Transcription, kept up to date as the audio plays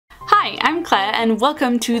Hi, I'm Claire and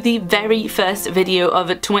welcome to the very first video of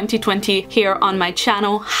 2020 here on my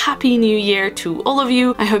channel. Happy New Year to all of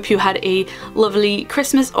you. I hope you had a lovely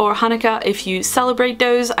Christmas or Hanukkah if you celebrate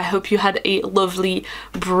those. I hope you had a lovely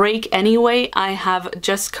break anyway. I have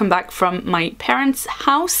just come back from my parents'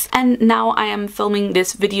 house and now I am filming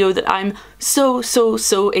this video that I'm so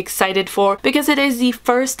excited for because it is the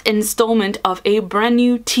first installment of a brand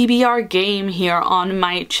new TBR game here on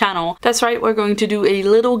my channel. That's right, we're going to do a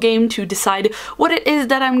little game to decide what it is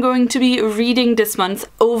that I'm going to be reading this month.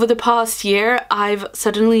 Over the past year, I've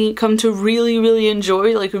suddenly come to really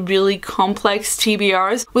enjoy like really complex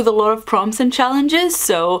TBRs with a lot of prompts and challenges,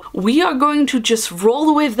 so we are going to just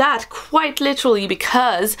roll with that quite literally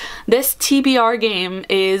because this TBR game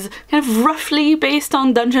is kind of roughly based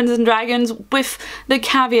on Dungeons and Dragons with the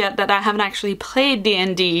caveat that I haven't actually played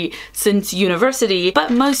D&D since university,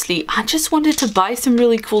 but mostly I just wanted to buy some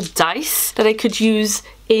really cool dice that I could use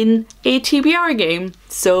in a TBR game.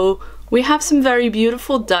 So we have some very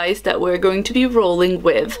beautiful dice that we're going to be rolling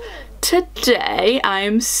with today.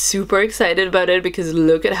 I'm super excited about it because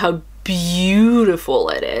look at how beautiful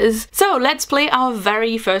it is. So let's play our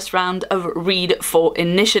very first round of Read for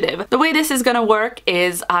Initiative. The way this is gonna work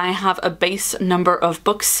is I have a base number of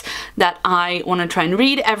books that I want to try and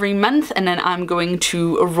read every month, and then I'm going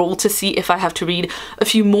to roll to see if I have to read a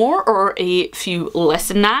few more or a few less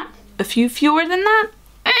than that, a few fewer than that.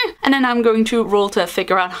 And then I'm going to roll to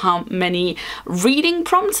figure out how many reading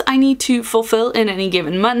prompts I need to fulfill in any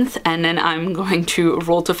given month, and then I'm going to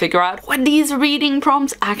roll to figure out what these reading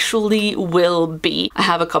prompts actually will be. I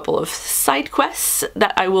have a couple of side quests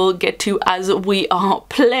that I will get to as we are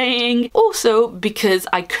playing. Also, because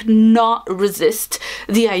I could not resist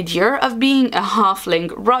the idea of being a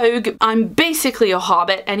halfling rogue. I'm basically a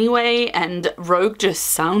hobbit anyway, and rogue just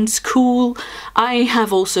sounds cool. I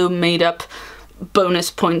have also made up bonus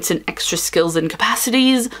points and extra skills and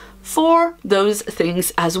capacities for those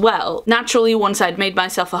things as well. Naturally, once I'd made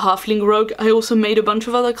myself a halfling rogue, I also made a bunch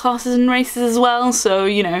of other classes and races as well, so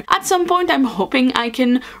you know, at some point I'm hoping I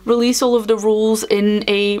can release all of the rules in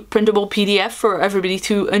a printable PDF for everybody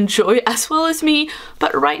to enjoy as well as me,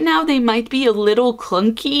 but right now they might be a little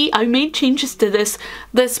clunky. I made changes to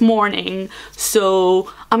this morning,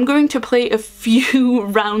 so I'm going to play a few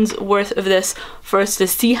rounds worth of this first to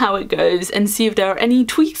see how it goes and see if there are any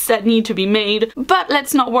tweaks that need to be made, but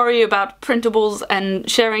let's not worry about printables and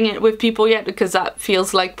sharing it with people yet because that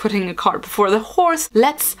feels like putting a cart before the horse.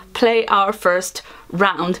 Let's play our first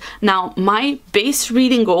round. Now, my base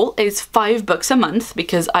reading goal is 5 books a month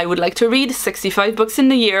because I would like to read 65 books in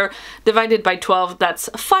the year. Divided by 12, that's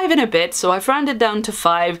 5 and a bit, so I've rounded down to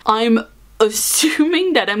 5. I'm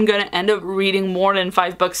assuming that I'm gonna end up reading more than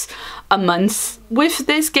 5 books a month with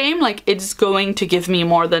this game. Like, it's going to give me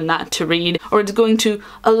more than that to read, or it's going to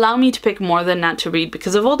allow me to pick more than that to read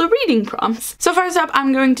because of all the reading prompts. So first up,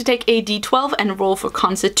 I'm going to take a d12 and roll for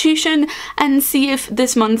Constitution and see if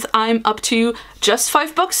this month I'm up to just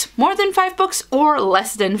 5 books, more than 5 books, or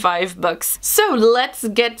less than 5 books. So let's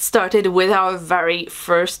get started with our very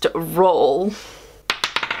first roll.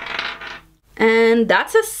 And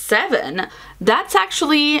that's a 7. That's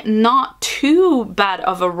actually not too bad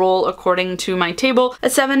of a roll according to my table.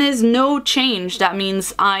 A 7 is no change. That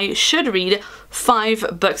means I should read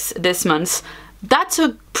 5 books this month. That's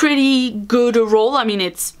a pretty good roll. I mean,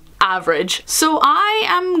 it's average. So I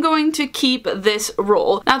am going to keep this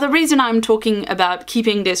roll. Now, the reason I'm talking about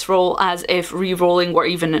keeping this roll as if re-rolling were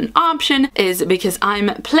even an option is because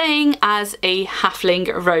I'm playing as a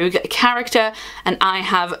halfling rogue character and I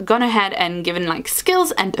have gone ahead and given like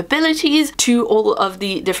skills and abilities to all of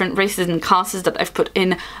the different races and classes that I've put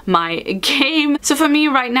in my game. So for me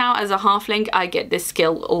right now as a halfling, I get this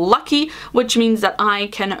skill Lucky, which means that I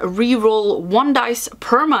can re-roll 1 dice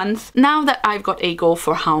per month. Now that I've got a goal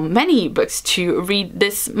for how many books to read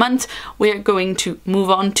this month, we're going to move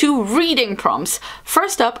on to reading prompts.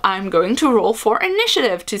 First up, I'm going to roll for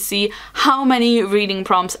Initiative to see how many reading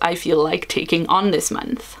prompts I feel like taking on this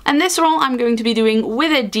month. And this roll I'm going to be doing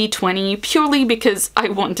with a d20 purely because I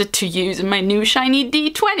wanted to use my new shiny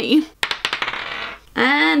d20.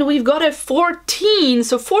 And we've got a 14,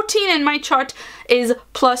 so 14 in my chart is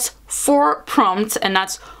plus 4 prompts, and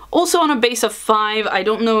that's also on a base of 5. I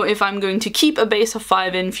don't know if I'm going to keep a base of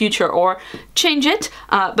 5 in future or change it,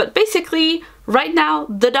 but basically right now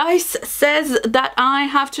the dice says that I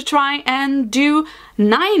have to try and do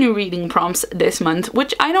 9 reading prompts this month,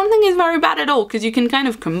 which I don't think is very bad at all, because you can kind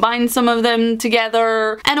of combine some of them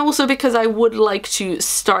together, and also because I would like to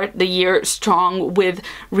start the year strong with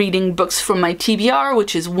reading books from my TBR,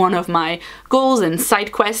 which is one of my goals and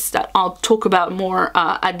side quests that I'll talk about more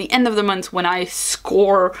at the end of the month when I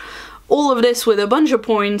score all of this with a bunch of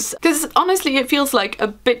points, because honestly it feels like a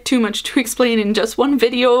bit too much to explain in just one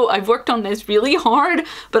video. I've worked on this really hard,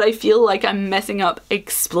 but I feel like I'm messing up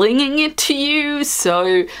explaining it to you,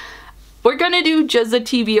 so we're gonna do just the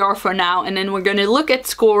TBR for now, and then we're gonna look at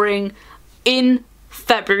scoring in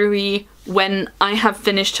February when I have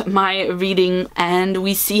finished my reading and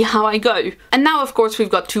we see how I go. And now of course we've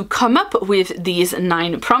got to come up with these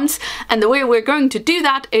 9 prompts, and the way we're going to do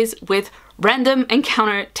that is with random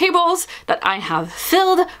encounter tables that I have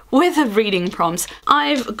filled with reading prompts.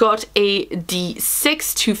 I've got a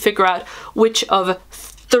D6 to figure out which of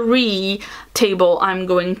 3 table I'm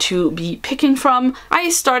going to be picking from. I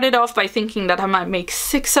started off by thinking that I might make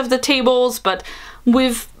 6 of the tables, but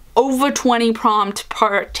with over 20 prompt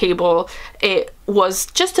per table, it was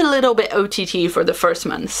just a little bit OTT for the first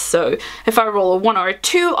month. So if I roll a 1 or a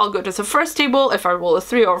 2, I'll go to the first table. If I roll a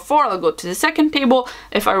 3 or a 4, I'll go to the second table.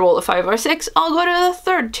 If I roll a 5 or 6, I'll go to the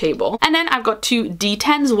third table. And then I've got 2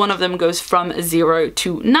 D10s. One of them goes from 0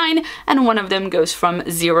 to 9, and one of them goes from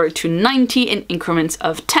 0 to 90 in increments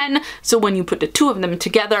of 10. So when you put the 2 of them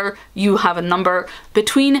together, you have a number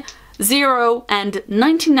between 0 and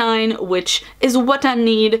 99, which is what I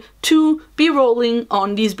need to be rolling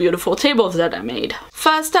on these beautiful tables that I made.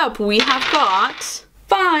 First up, we have got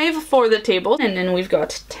 5 for the table, and then we've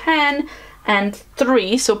got 10 and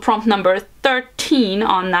 3, so prompt number 13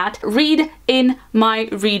 on that. Read in my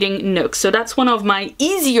reading nook. So that's one of my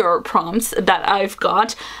easier prompts that I've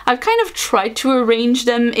got. I've kind of tried to arrange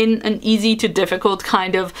them in an easy to difficult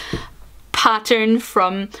kind of pattern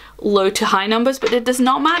from low to high numbers, but it does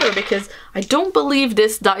not matter because I don't believe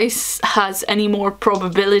this dice has any more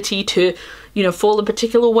probability to, you know, fall a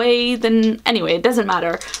particular way than, anyway, it doesn't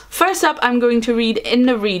matter. First up, I'm going to read in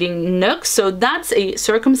the reading nook, so that's a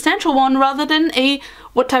circumstantial one rather than a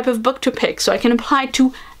what type of book to pick, so I can apply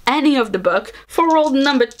to any of the book. For roll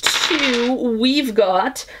number 2, we've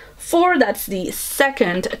got 4, that's the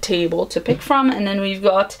second table to pick from, and then we've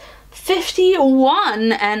got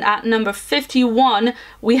 51, and at number 51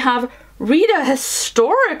 we have read a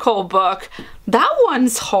historical book. That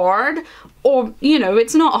one's hard, or you know,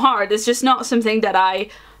 it's not hard, it's just not something that I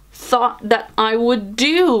thought that I would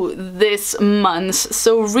do this month.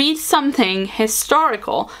 So read something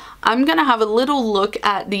historical. I'm gonna have a little look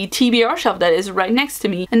at the TBR shelf that is right next to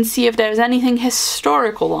me and see if there's anything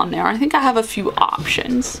historical on there. I think I have a few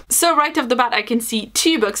options. So right off the bat, I can see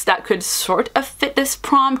 2 books that could sort of fit this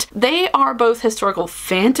prompt. They are both historical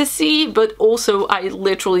fantasy, but also I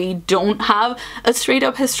literally don't have a straight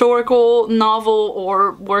up historical novel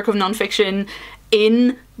or work of nonfiction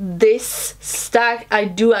in this stack. I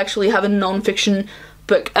do actually have a nonfiction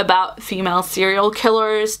book about female serial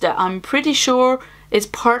killers that I'm pretty sure is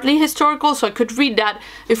partly historical, so I could read that.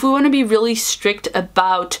 If we want to be really strict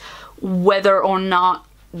about whether or not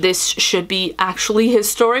this should be actually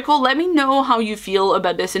historical, let me know how you feel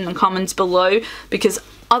about this in the comments below, because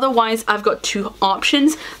otherwise I've got 2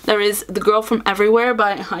 options. There is The Girl from Everywhere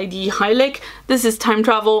by Heidi Heilig. This is time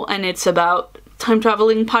travel and it's about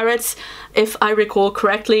time-traveling pirates, if I recall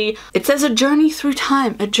correctly. It says a journey through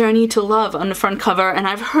time, a journey to love on the front cover, and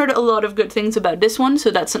I've heard a lot of good things about this one, so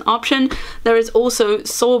that's an option. There is also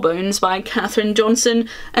Soulbones by Katherine Johnson,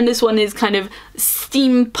 and this one is kind of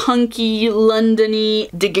steampunky, London-y,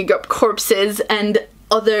 digging up corpses and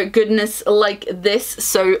other goodness like this,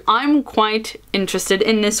 so I'm quite interested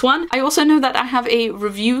in this one. I also know that I have a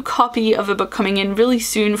review copy of a book coming in really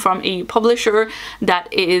soon from a publisher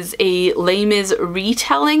that is a Les Mis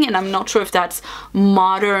retelling, and I'm not sure if that's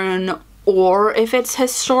modern or if it's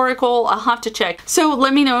historical. I'll have to check. So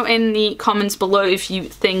let me know in the comments below if you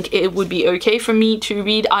think it would be okay for me to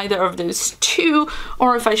read either of those 2,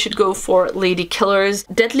 or if I should go for Lady Killers.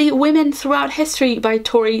 Deadly Women Throughout History by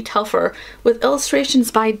Tori Telfer with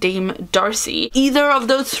illustrations by Dame Darcy. Either of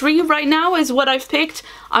those 3 right now is what I've picked.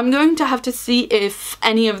 I'm going to have to see if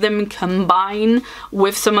any of them combine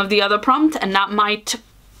with some of the other prompts, and that might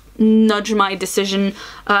nudge my decision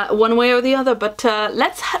one way or the other, but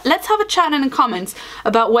let's have a chat in the comments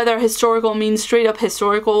about whether historical means straight up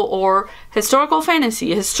historical or historical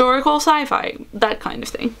fantasy, historical sci-fi, that kind of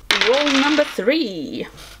thing. Roll number 3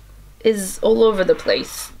 is all over the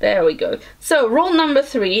place. There we go. So roll number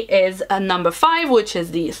 3 is a number 5, which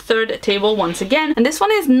is the third table once again, and this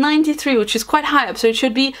one is 93, which is quite high up, so it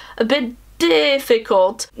should be a bit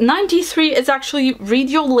difficult. 93 is actually read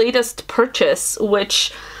your latest purchase,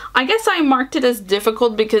 which I guess I marked it as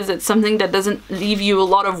difficult because it's something that doesn't leave you a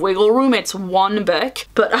lot of wiggle room. It's one book,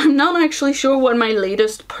 but I'm not actually sure what my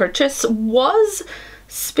latest purchase was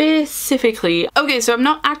specifically. Okay, so I'm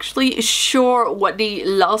not actually sure what the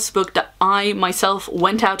last book that I myself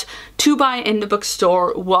went out to buy in the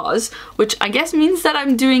bookstore was, which I guess means that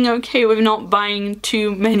I'm doing okay with not buying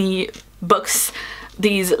too many books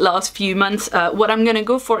these last few months. What I'm gonna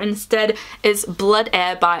go for instead is Blood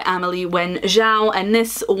Air by Amélie Wen Zhao, and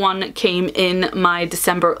this one came in my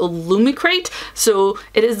December Lumicrate, so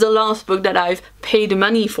it is the last book that I've paid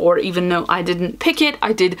money for, even though I didn't pick it,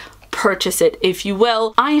 I did purchase it, if you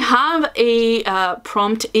will. I have a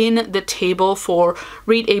prompt in the table for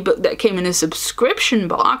read a book that came in a subscription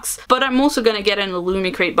box, but I'm also gonna get an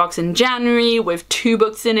Lumicrate box in January with 2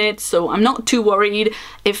 books in it, so I'm not too worried.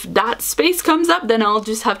 If that space comes up, then I'll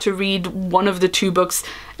just have to read one of the 2 books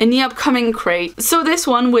in the upcoming crate. So this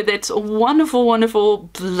one, with its wonderful, wonderful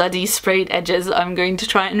bloody sprayed edges, I'm going to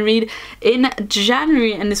try and read in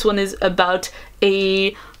January, and this one is about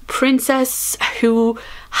a princess who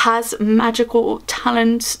has magical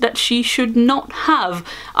talents that she should not have,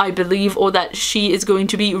 I believe, or that she is going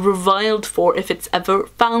to be reviled for if it's ever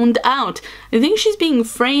found out. I think she's being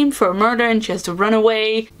framed for murder and she has to run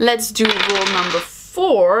away. Let's do rule number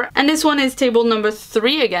 4, and this one is table number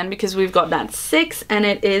 3 again because we've got that 6, and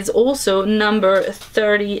it is also number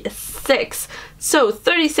 36. So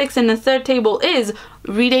 36 in the third table is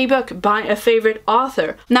read a book by a favorite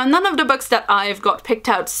author. Now, none of the books that I've got picked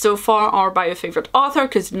out so far are by a favorite author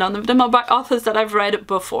because none of them are by authors that I've read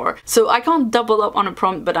before. So I can't double up on a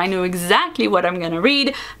prompt, but I know exactly what I'm gonna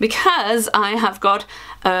read because I have got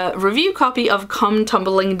a review copy of Come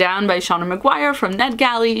Tumbling Down by Seanan Maguire from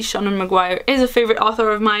NetGalley. Seanan Maguire is a favorite author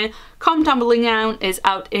of mine. Come Tumbling Down is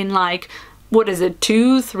out in like, what is it,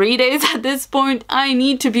 2-3 days at this point? I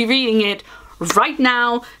need to be reading it right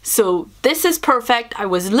now, so this is perfect. I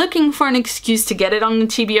was looking for an excuse to get it on the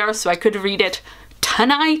TBR so I could read it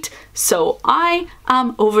tonight, so I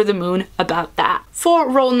am over the moon about that. For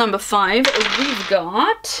roll number 5, we've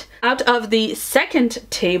got, out of the second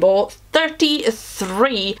table,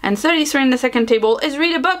 33, and 33 in the second table is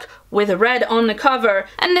read a book with red on the cover,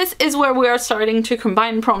 and this is where we are starting to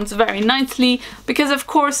combine prompts very nicely because of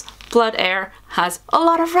course Blood Air has a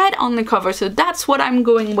lot of red on the cover, so that's what I'm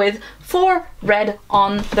going with for red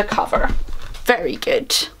on the cover. Very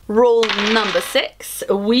good. Roll number 6,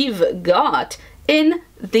 we've got in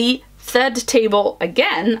the third table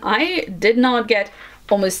again. I did not get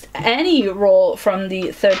almost any roll from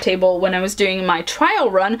the third table when I was doing my trial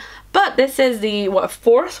run, but this is the, what,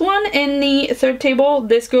 4th one in the third table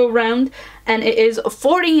this go round, and it is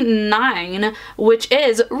 49, which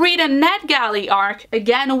is read a NetGalley arc.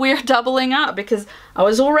 Again, we're doubling up because I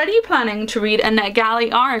was already planning to read a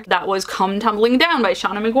NetGalley arc that was Come Tumbling Down by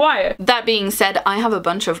Seanan Maguire. That being said, I have a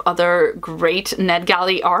bunch of other great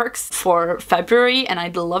NetGalley arcs for February and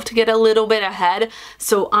I'd love to get a little bit ahead,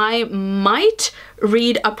 so I might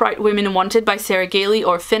read Upright Women Wanted by Sarah Gailey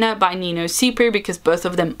or Finna by Nino Cipri because both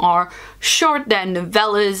of them are short, they're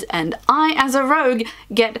novellas, and I, as a rogue,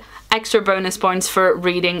 get extra bonus points for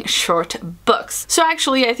reading short books. So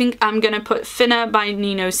actually I think I'm gonna put Finna by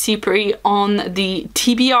Nino Cipri on the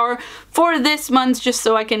TBR for this month just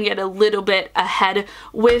so I can get a little bit ahead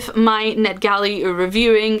with my NetGalley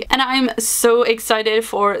reviewing, and I'm so excited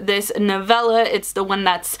for this novella. It's the one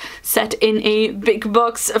that's set in a big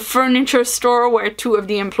box furniture store where 2 of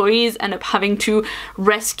the employees end up having to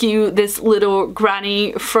rescue this little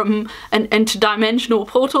granny from an interdimensional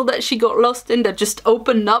portal that she got lost in that just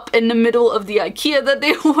opened up in the middle of the IKEA that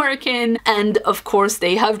they work in, and of course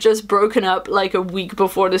they have just broken up like a week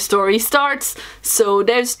before the story starts, so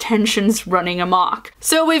there's tensions running amok.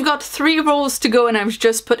 So we've got 3 rolls to go and I've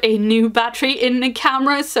just put a new battery in the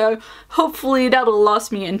camera, so hopefully that'll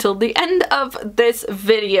last me until the end of this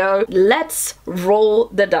video. Let's roll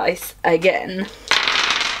the dice again.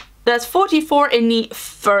 There's 44 in the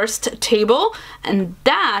first table, and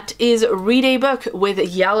that is read a book with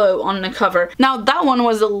yellow on the cover. Now that one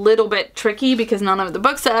was a little bit tricky because none of the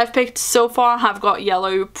books that I've picked so far have got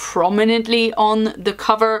yellow prominently on the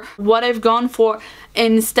cover. What I've gone for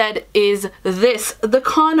instead is this, The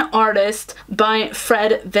Con Artist by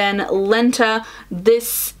Fred Van Lente.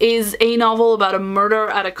 This is a novel about a murder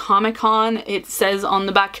at a Comic-Con. It says on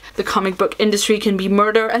the back, the comic book industry can be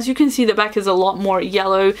murder. As you can see, the back is a lot more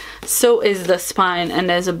yellow so is the spine, and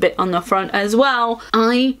there's a bit on the front as well.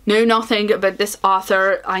 I know nothing about this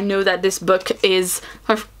author. I know that this book is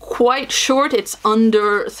quite short. It's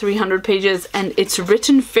under 300 pages and it's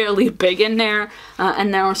written fairly big in there,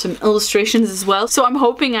 and there are some illustrations as well, so I'm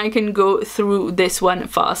hoping I can go through this one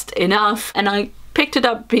fast enough. And I picked it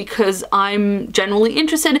up because I'm generally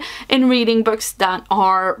interested in reading books that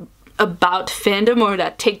are about fandom or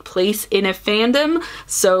that take place in a fandom,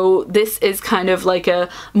 so this is kind of like a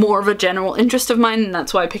more of a general interest of mine, and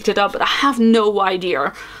that's why I picked it up. But I have no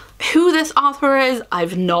idea who this author is.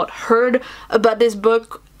 I've not heard about this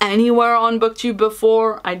book anywhere on BookTube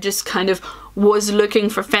before. I just kind of was looking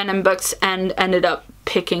for fandom books and ended up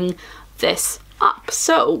picking this up,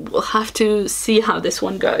 so we'll have to see how this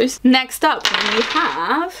one goes. Next up we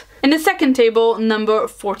have, in the second table, number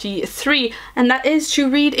 43, and that is to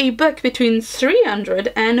read a book between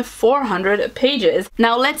 300 and 400 pages.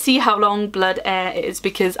 Now let's see how long Blood Air is,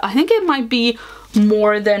 because I think it might be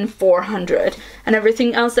more than 400, and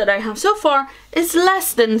everything else that I have so far is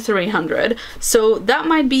less than 300, so that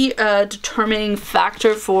might be a determining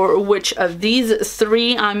factor for which of these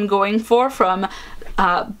three I'm going for. From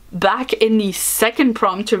back in the second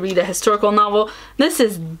prompt to read a historical novel, this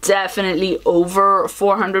is definitely over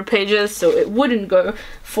 400 pages, so it wouldn't go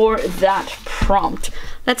for that prompt.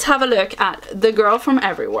 Let's have a look at The Girl from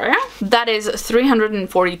Everywhere. That is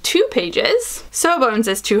 342 pages. Sawbones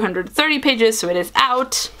is 230 pages, so it is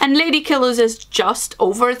out. And Lady Killers is just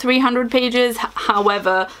over 300 pages.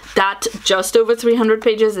 However, that just over 300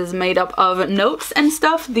 pages is made up of notes and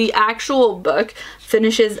stuff. The actual book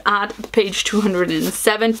finishes at page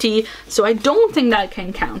 270, so I don't think that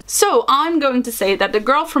can count. So I'm going to say that The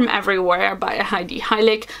Girl from Everywhere by Heidi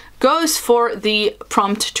Heilig goes for the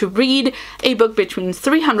prompt to read a book between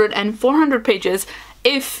 300 and 400 pages.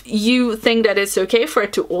 If you think that it's okay for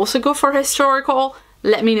it to also go for historical,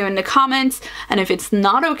 let me know in the comments, and if it's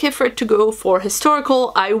not okay for it to go for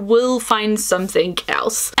historical, I will find something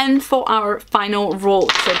else. And for our final roll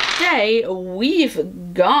today,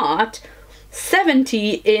 we've got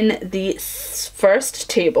 70 in the first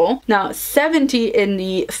table. Now 70 in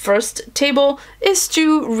the first table is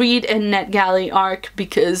to read a NetGalley arc,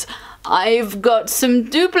 because I've got some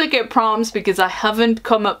duplicate prompts because I haven't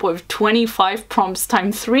come up with 25 prompts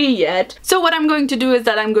times 3 yet. So what I'm going to do is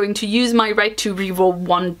that I'm going to use my right to reroll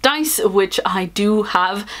 1 dice, which I do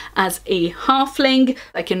have as a halfling.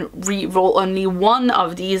 I can reroll only 1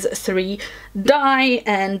 of these 3 die,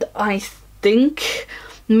 and I think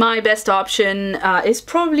my best option is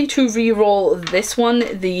probably to re-roll this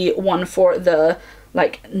one, the one for the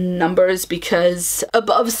numbers, because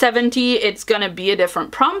above 70 it's gonna be a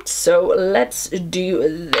different prompt. So let's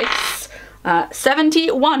do this.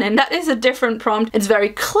 71, and that is a different prompt. It's very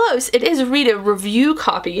close. It is read a review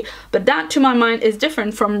copy, but that to my mind is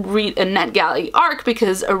different from read a NetGalley arc,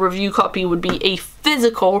 because a review copy would be a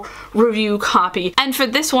physical review copy. And for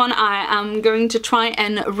this one I am going to try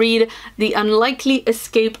and read The Unlikely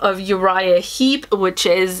Escape of Uriah Heep, which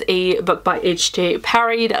is a book by H.J.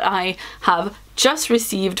 Parry that I have just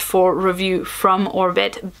received for review from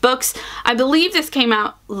Orbit Books. I believe this came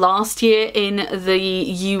out last year in the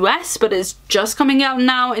US, but it's just coming out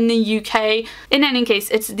now in the UK. In any case,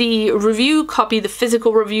 it's the review copy, the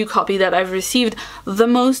physical review copy that I've received the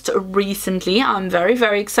most recently. I'm very,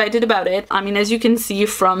 very excited about it. I mean, as you can see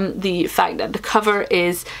from the fact that the cover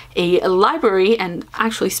is a library, and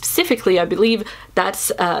actually specifically I believe that's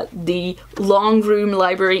the Long Room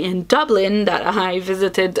Library in Dublin that I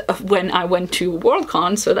visited when I went to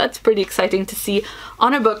Worldcon, so that's pretty exciting to see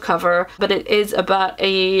on a book cover. But it is about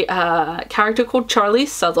a character called Charlie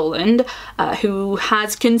Sutherland who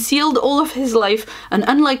has concealed all of his life an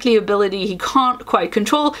unlikely ability he can't quite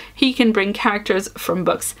control. He can bring characters from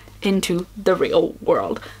books into the real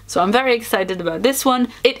world. So I'm very excited about this one.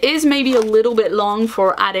 It is maybe a little bit long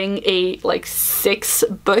for adding a 6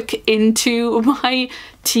 book into my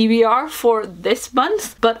TBR for this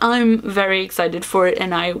month, but I'm very excited for it,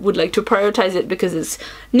 and I would like to prioritize it because it's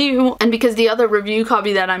new, and because the other review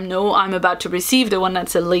copy that I'm about to receive, the one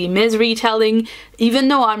that's a Les Mis retelling, even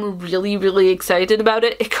though I'm really, really excited about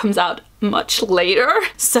it, it comes out much later,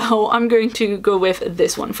 so I'm going to go with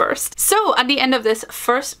this one first. So at the end of this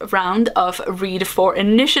first round of Read for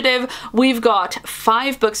Initiative, we've got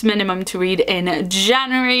 5 books minimum to read in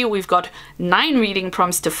January. We've got 9 reading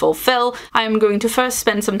prompts to fulfill. I'm going to first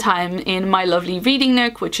spend some time in my lovely reading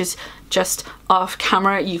nook, which is just off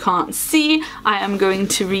camera, you can't see. I am going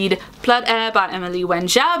to read Blood Air by Emily Wen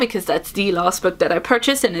Zhao because that's the last book that I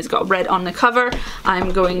purchased and it's got red on the cover.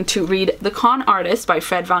 I'm going to read The Con Artist by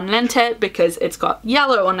Fred Van Lente because it's got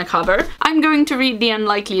yellow on the cover. I'm I'm going to read The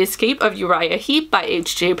Unlikely Escape of Uriah Heep by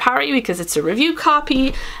H.J. Parry because it's a review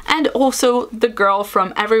copy, and also The Girl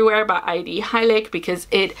from Everywhere by I.D. Heilig because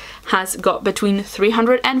it has got between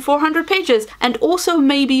 300 and 400 pages, and also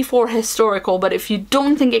maybe for historical, but if you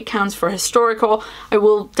don't think it counts for historical, I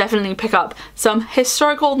will definitely pick up some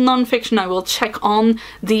historical non-fiction. I will check on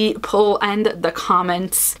the poll and the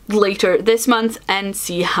comments later this month and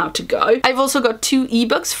see how to go. I've also got 2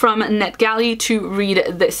 ebooks from NetGalley to read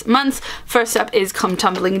this month. First up is Come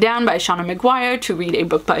Tumbling Down by Shauna Maguire, to read a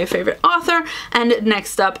book by a favourite author, and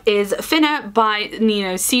next up is Finna by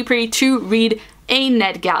Nino Cipri, to read a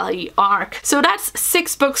NetGalley arc. So that's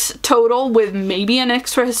 6 books total, with maybe an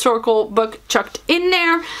extra historical book chucked in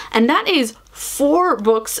there, and that is 4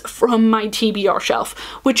 books from my TBR shelf,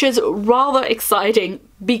 which is rather exciting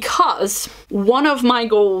because one of my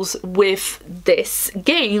goals with this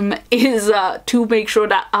game is to make sure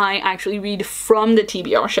that I actually read from the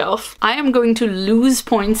TBR shelf. I am going to lose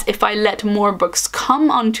points if I let more books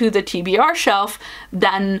come onto the TBR shelf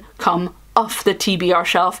than come off the TBR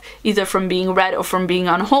shelf, either from being read or from being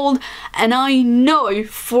on hold, and I know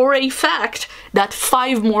for a fact that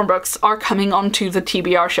 5 more books are coming onto the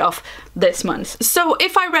TBR shelf this month. So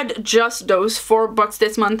if I read just those 4 books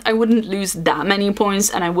this month, I wouldn't lose that many points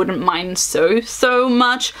and I wouldn't mind so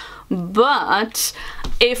much. But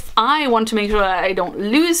if I want to make sure that I don't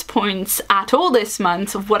lose points at all this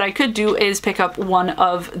month, what I could do is pick up one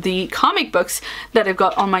of the comic books that I've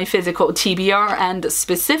got on my physical TBR, and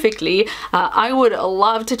specifically I would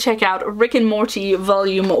love to check out Rick and Morty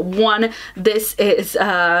Volume 1. This is,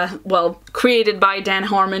 well, created by Dan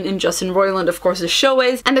Harmon and Justin Roiland, of course the show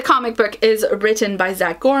is, and the comic book is written by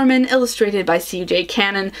Zach Gorman, illustrated by CJ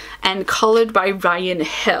Cannon, and colored by Ryan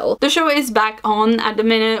Hill. The show is back on at the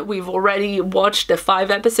minute. We've already watched the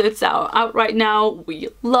 5 episodes that are out right now. We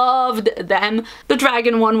loved them. The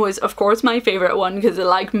dragon one was of course my favorite one because it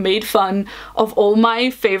like made fun of all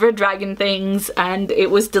my favorite dragon things and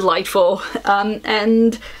it was delightful.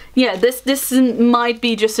 And yeah, this might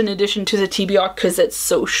be just an addition to the TBR because it's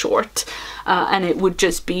so short. And it would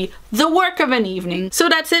just be the work of an evening. So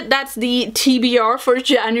that's it. That's the TBR for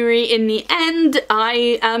January in the end.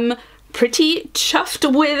 I am pretty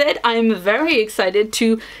chuffed with it. I'm very excited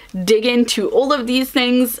to dig into all of these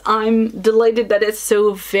things. I'm delighted that it's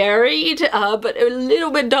so varied, but a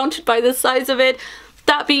little bit daunted by the size of it.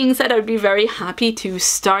 That being said, I'd be very happy to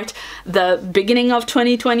start the beginning of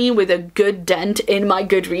 2020 with a good dent in my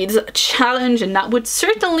Goodreads challenge, and that would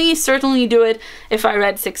certainly do it if I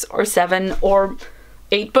read 6 or 7 or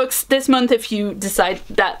 8 books this month, if you decide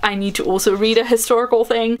that I need to also read a historical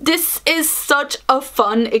thing. This is such a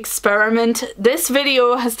fun experiment. This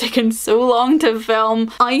video has taken so long to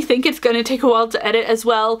film. I think it's gonna take a while to edit as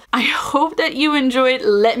well. I hope that you enjoyed.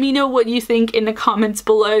 Let me know what you think in the comments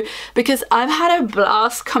below, because I've had a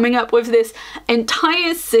blast coming up with this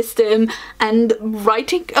entire system and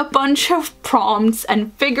writing a bunch of prompts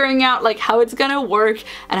and figuring out like how it's gonna work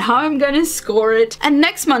and how I'm gonna score it. And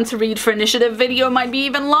next month's Read for Initiative video might be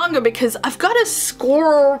even longer because I've got to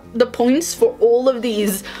score the points for all of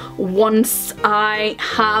these once I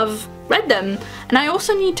have read them. And I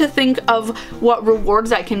also need to think of what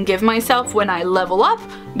rewards I can give myself when I level up,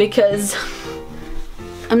 because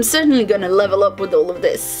I'm certainly gonna level up with all of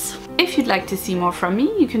this. If you'd like to see more from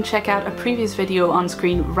me, you can check out a previous video on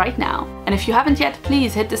screen right now. And if you haven't yet,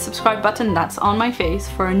 please hit the subscribe button that's on my face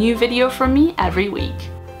for a new video from me every week.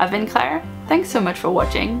 I've been Claire, thanks so much for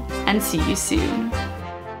watching, and see you soon.